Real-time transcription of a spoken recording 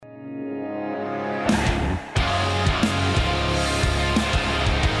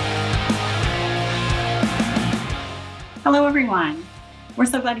Hello, everyone. We're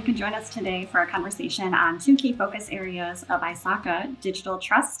so glad you can join us today for a conversation on two key focus areas of ISACA, digital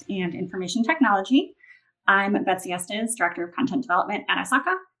trust and information technology. I'm Betsy Estes, Director of Content Development at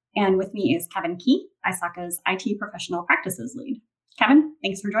ISACA, and with me is Kevin Key, ISACA's IT Professional Practices Lead. Kevin,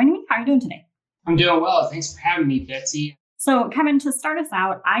 thanks for joining me. How are you doing today? I'm doing well. Thanks for having me, Betsy. So, Kevin, to start us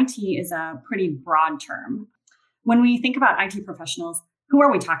out, IT is a pretty broad term. When we think about IT professionals, who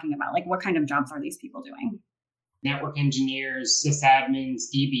are we talking about? Like, what kind of jobs are these people doing? Network engineers, sysadmins,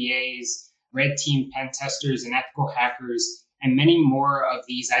 DBAs, red team pen testers, and ethical hackers, and many more of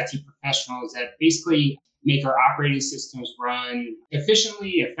these IT professionals that basically make our operating systems run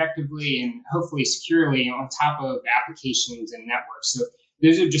efficiently, effectively, and hopefully securely on top of applications and networks. So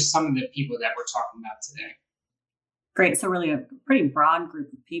those are just some of the people that we're talking about today. Great. So really a pretty broad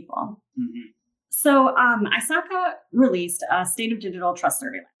group of people. Mm-hmm. So ISACA released a State of Digital Trust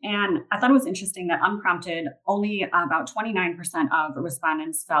survey, and I thought it was interesting that unprompted, only about 29% of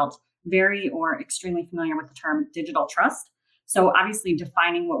respondents felt very or extremely familiar with the term digital trust. So obviously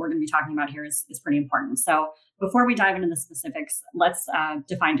defining what we're going to be talking about here is pretty important. So before we dive into the specifics, let's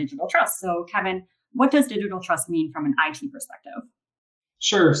define digital trust. So Kevin, what does digital trust mean from an IT perspective?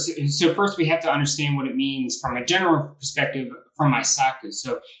 Sure. So first, we have to understand what it means from a general perspective from ISACA.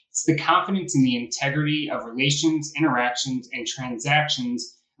 So it's the confidence in the integrity of relations, interactions, and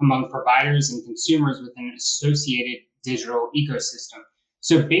transactions among providers and consumers within an associated digital ecosystem.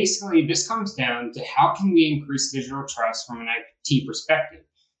 So basically, this comes down to how can we increase digital trust from an IT perspective?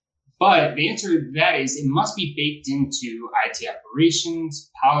 But the answer to that is it must be baked into IT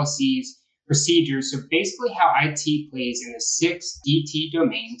operations, policies, procedures. So basically how IT plays in the 6 DT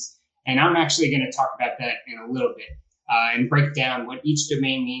domains. And I'm actually going to talk about that in a little bit and break down what each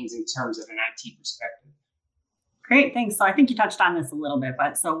domain means in terms of an IT perspective. Great, thanks. So I think you touched on this a little bit,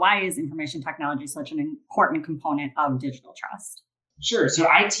 but so why is information technology such an important component of digital trust? Sure. So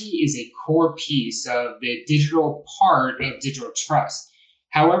IT is a core piece of the digital part of digital trust.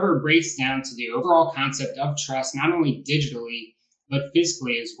 However, it breaks down to the overall concept of trust, not only digitally, but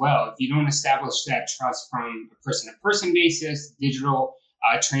physically as well. If you don't establish that trust from a person-to-person basis, digital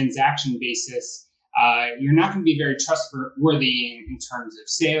transaction basis, you're not going to be very trustworthy in terms of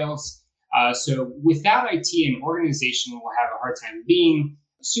sales. So without IT, an organization will have a hard time being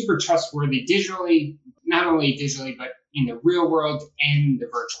super trustworthy digitally, not only digitally, but in the real world and the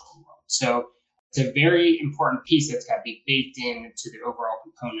virtual world. So it's a very important piece that's got to be baked into the overall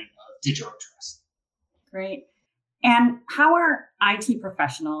component of digital trust. Great. And how are IT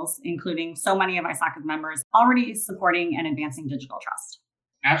professionals, including so many of ISACA's members, already supporting and advancing digital trust?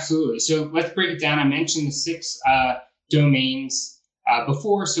 Absolutely. So let's break it down. I mentioned the 6 domains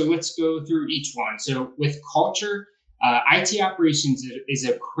before, so let's go through each one. So with culture, IT operations is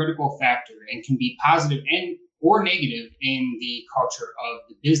a critical factor and can be positive and or negative in the culture of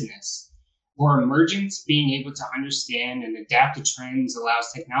the business. For emergence, being able to understand and adapt to trends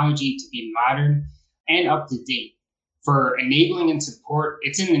allows technology to be modern and up to date. For enabling and support,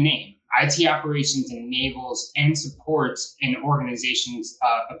 it's in the name. IT operations enables and supports an organization's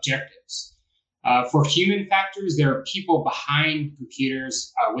objectives. For human factors, there are people behind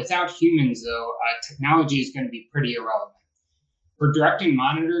computers. Without humans, though, technology is going to be pretty irrelevant. For direct and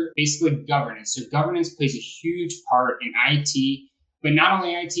monitor, basically governance. So governance plays a huge part in IT, but not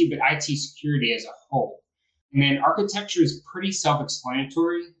only IT, but IT security as a whole. And then architecture is pretty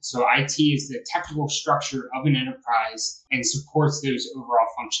self-explanatory. So IT is the technical structure of an enterprise and supports those overall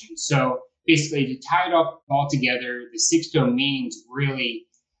functions. So basically, to tie it up all together, the 6 domains really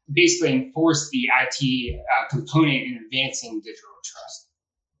basically enforce the IT component in advancing digital trust.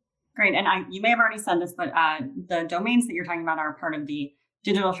 Great. And you may have already said this, but the domains that you're talking about are part of the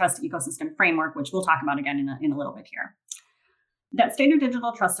digital trust ecosystem framework, which we'll talk about again in a little bit here. That State of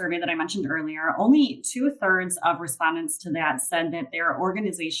Digital Trust survey that I mentioned earlier, only 2/3 of respondents to that said that their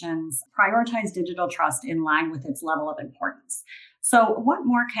organizations prioritize digital trust in line with its level of importance. So what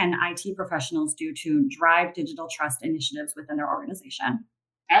more can IT professionals do to drive digital trust initiatives within their organization?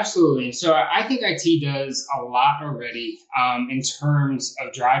 Absolutely. So I think IT does a lot already in terms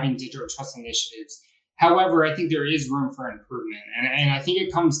of driving digital trust initiatives. However, I think there is room for improvement. And I think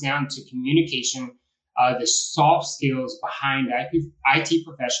it comes down to communication, the soft skills behind IT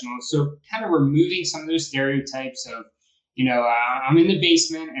professionals. So kind of removing some of those stereotypes of, I'm in the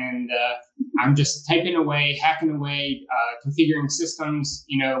basement and I'm just typing away, hacking away, configuring systems,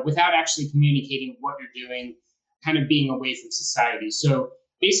 without actually communicating what you're doing, kind of being away from society. So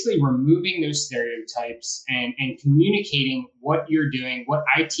basically removing those stereotypes and communicating what you're doing, what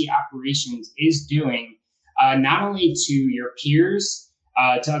IT operations is doing, not only to your peers,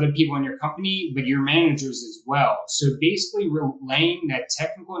 to other people in your company, but your managers as well. So basically relaying that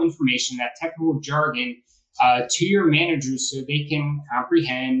technical information, that technical jargon to your managers so they can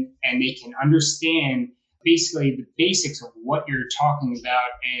comprehend and they can understand basically the basics of what you're talking about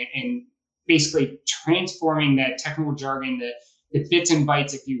and basically transforming that technical jargon, the bits and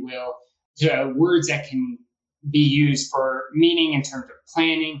bytes, if you will, to words that can be used for meaning in terms of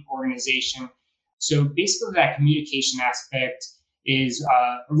planning, organization. So basically that communication aspect is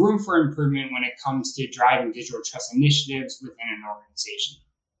a room for improvement when it comes to driving digital trust initiatives within an organization.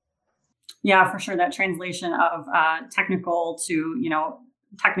 Yeah, for sure. That translation of technical to,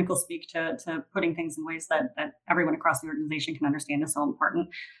 technical speak to putting things in ways that everyone across the organization can understand is so important,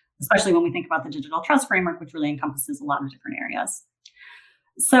 especially when we think about the digital trust framework, which really encompasses a lot of different areas.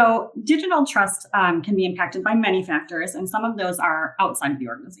 So digital trust can be impacted by many factors, and some of those are outside of the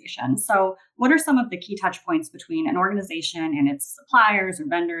organization. So what are some of the key touch points between an organization and its suppliers or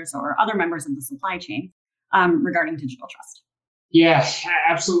vendors or other members of the supply chain regarding digital trust? Yeah,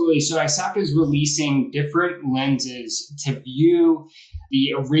 absolutely. So ISACA is releasing different lenses to view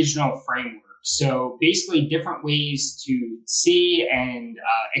the original framework. So basically different ways to see and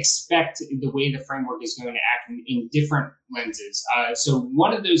expect the way the framework is going to act in different lenses. So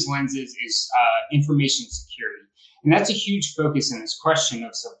one of those lenses is information security. And that's a huge focus in this question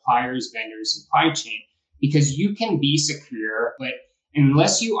of suppliers, vendors, supply chain, because you can be secure, but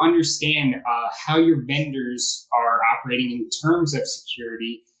unless you understand how your vendors are operating in terms of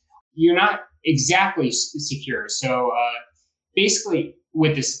security, you're not exactly secure. So basically,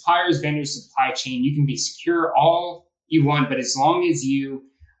 with the suppliers, vendors, supply chain, you can be secure all you want, but as long as you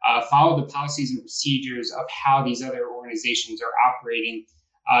follow the policies and procedures of how these other organizations are operating,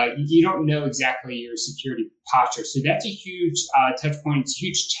 you don't know exactly your security posture. So that's a huge touch point. It's a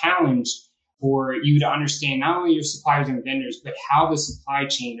huge challenge for you to understand not only your suppliers and vendors, but how the supply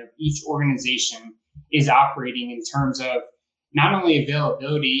chain of each organization is operating in terms of not only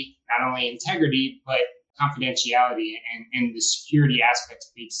availability, not only integrity, but confidentiality and the security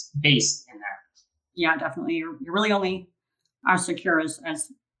aspects based in that. Yeah, definitely. You're really only as secure as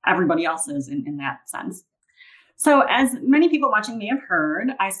everybody else is in that sense. So as many people watching may have heard,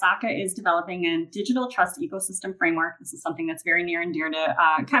 ISACA is developing a digital trust ecosystem framework. This is something that's very near and dear to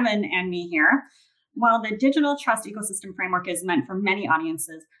Kevin and me here. While the digital trust ecosystem framework is meant for many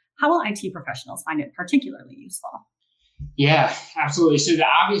audiences, how will IT professionals find it particularly useful? Yeah, absolutely. So the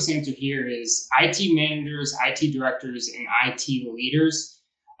obvious answer here is IT managers, IT directors, and IT leaders,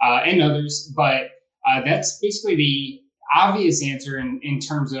 and others. But that's basically the obvious answer in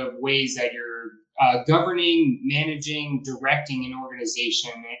terms of ways that you're governing, managing, directing an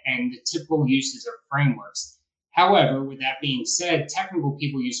organization and the typical uses of frameworks. However, with that being said, technical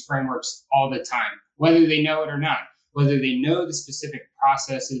people use frameworks all the time, whether they know it or not, whether they know the specific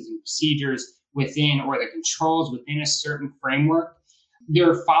processes and procedures within or the controls within a certain framework,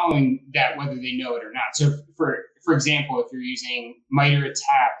 they're following that whether they know it or not. So for example, if you're using MITRE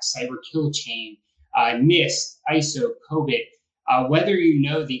ATT&CK, Cyber Kill Chain, NIST, ISO, COBIT, whether you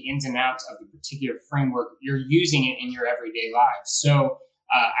know the ins and outs of the particular framework, you're using it in your everyday lives. So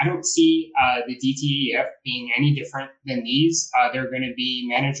I don't see the DTEF being any different than these. They're going to be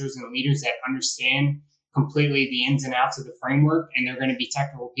managers and leaders that understand completely the ins and outs of the framework, and they're going to be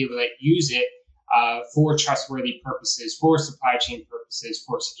technical people that use it for trustworthy purposes, for supply chain purposes,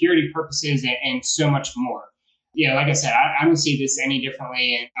 for security purposes, and so much more. Yeah, like I said, I don't see this any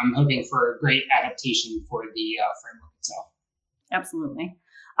differently, and I'm hoping for a great adaptation for the framework itself. Absolutely.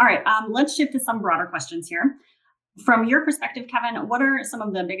 All right, let's shift to some broader questions here. From your perspective, Kevin, what are some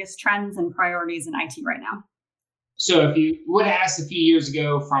of the biggest trends and priorities in IT right now? So if you would have asked a few years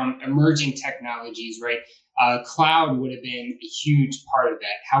ago from emerging technologies, right, cloud would have been a huge part of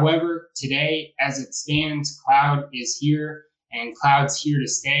that. However, today, as it stands, cloud is here and cloud's here to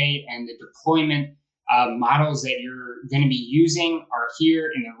stay, and the deployment models that you're going to be using are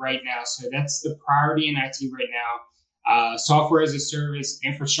here in the right now. So that's the priority in IT right now. Software as a service,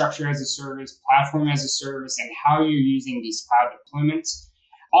 infrastructure as a service, platform as a service, and how you're using these cloud deployments.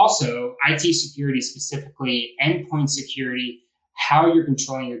 Also, IT security, specifically endpoint security, how you're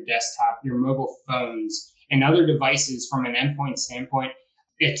controlling your desktop, your mobile phones, and other devices from an endpoint standpoint,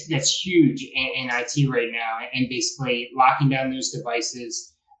 that's huge in IT right now. And basically locking down those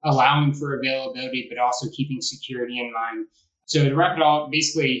devices, allowing for availability, but also keeping security in mind. So to wrap it all,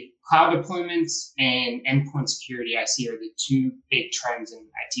 basically cloud deployments and endpoint security I see are the two big trends in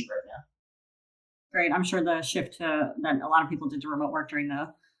IT right now. Great. I'm sure the shift that a lot of people did to remote work during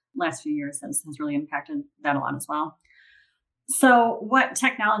the last few years has really impacted that a lot as well. So what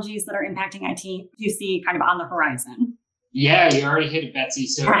technologies that are impacting IT do you see kind of on the horizon? Yeah, you already hit it, Betsy.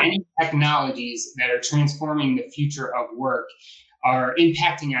 So any technologies that are transforming the future of work are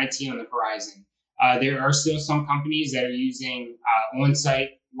impacting IT on the horizon. There are still some companies that are using on-site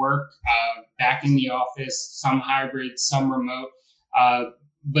work, back in the office, some hybrid, some remote. Uh,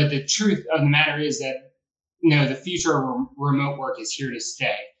 but the truth of the matter is that the future of remote work is here to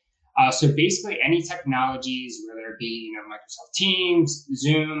stay. So basically, any technologies, whether it be Microsoft Teams,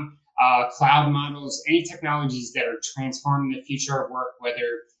 Zoom, cloud models, any technologies that are transforming the future of work,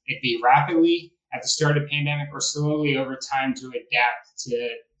 whether it be rapidly at the start of the pandemic or slowly over time to adapt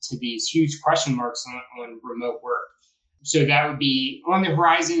to these huge question marks on remote work. So that would be on the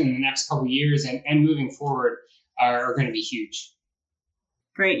horizon in the next couple of years, and moving forward are going to be huge.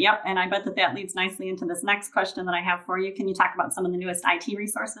 Great. Yep. And I bet that leads nicely into this next question that I have for you. Can you talk about some of the newest IT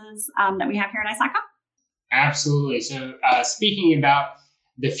resources that we have here at ISACA? Absolutely. So speaking about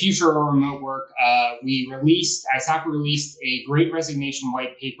the future of remote work, ISACA released a Great Resignation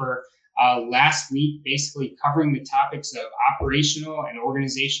white paper last week, basically covering the topics of operational and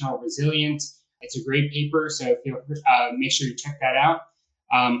organizational resilience. It's a great paper, so make sure you check that out.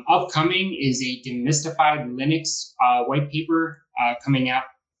 Upcoming is a demystified Linux white paper coming out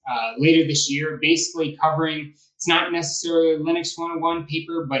later this year, basically covering, it's not necessarily a Linux 101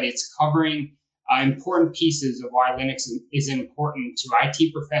 paper, but it's covering important pieces of why Linux is important to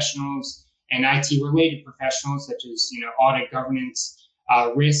IT professionals and IT-related professionals, such as audit, governance,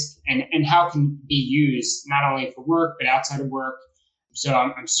 risk, and how it can be used not only for work but outside of work. So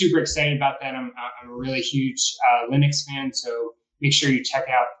I'm super excited about that. I'm a really huge Linux fan, so make sure you check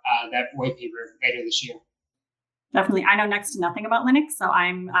out that white paper later this year. Definitely. I know next to nothing about Linux, so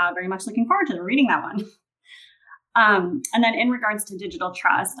I'm very much looking forward to reading that one. And then in regards to digital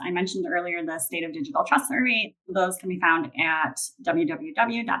trust, I mentioned earlier the State of Digital Trust Survey. Those can be found at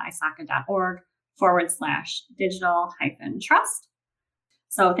www.isaca.org/digital-trust.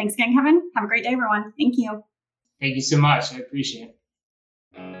 So thanks again, Kevin. Have a great day, everyone. Thank you. Thank you so much. I appreciate it.